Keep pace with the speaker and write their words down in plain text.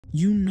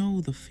You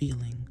know the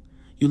feeling.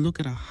 You look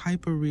at a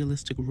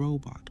hyper-realistic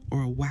robot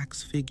or a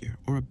wax figure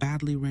or a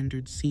badly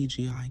rendered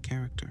CGI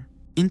character.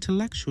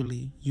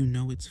 Intellectually, you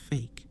know it's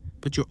fake,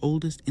 but your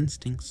oldest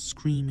instincts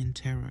scream in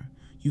terror.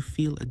 You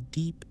feel a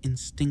deep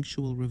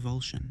instinctual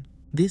revulsion.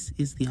 This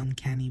is the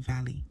uncanny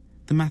valley.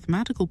 The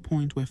mathematical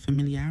point where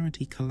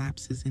familiarity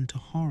collapses into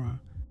horror.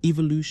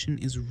 Evolution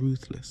is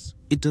ruthless.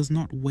 It does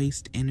not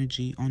waste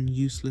energy on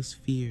useless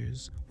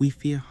fears. We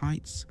fear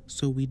heights,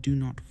 so we do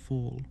not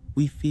fall.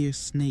 We fear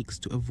snakes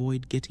to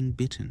avoid getting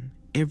bitten.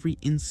 Every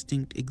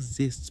instinct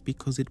exists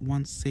because it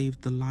once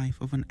saved the life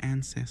of an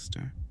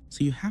ancestor.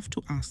 So you have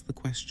to ask the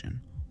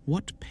question,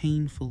 what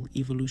painful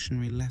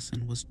evolutionary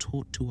lesson was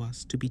taught to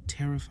us to be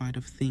terrified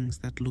of things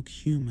that look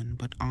human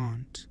but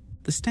aren't?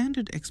 The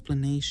standard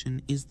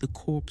explanation is the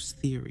corpse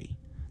theory,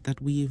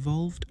 that we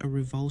evolved a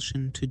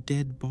revulsion to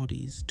dead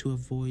bodies to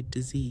avoid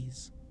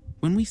disease.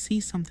 When we see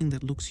something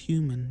that looks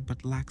human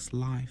but lacks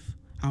life,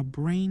 our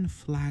brain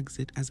flags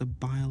it as a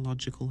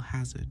biological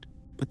hazard.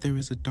 But there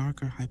is a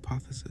darker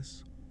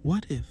hypothesis.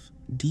 What if,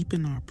 deep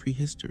in our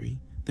prehistory,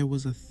 there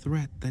was a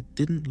threat that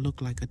didn't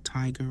look like a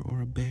tiger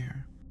or a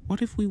bear?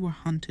 What if we were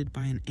hunted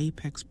by an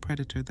apex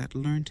predator that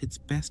learned its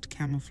best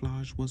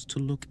camouflage was to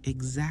look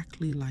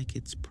exactly like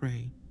its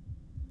prey?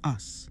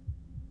 Us.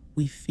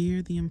 We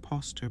fear the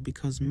impostor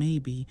because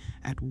maybe,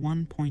 at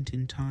one point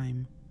in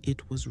time,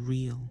 it was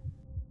real.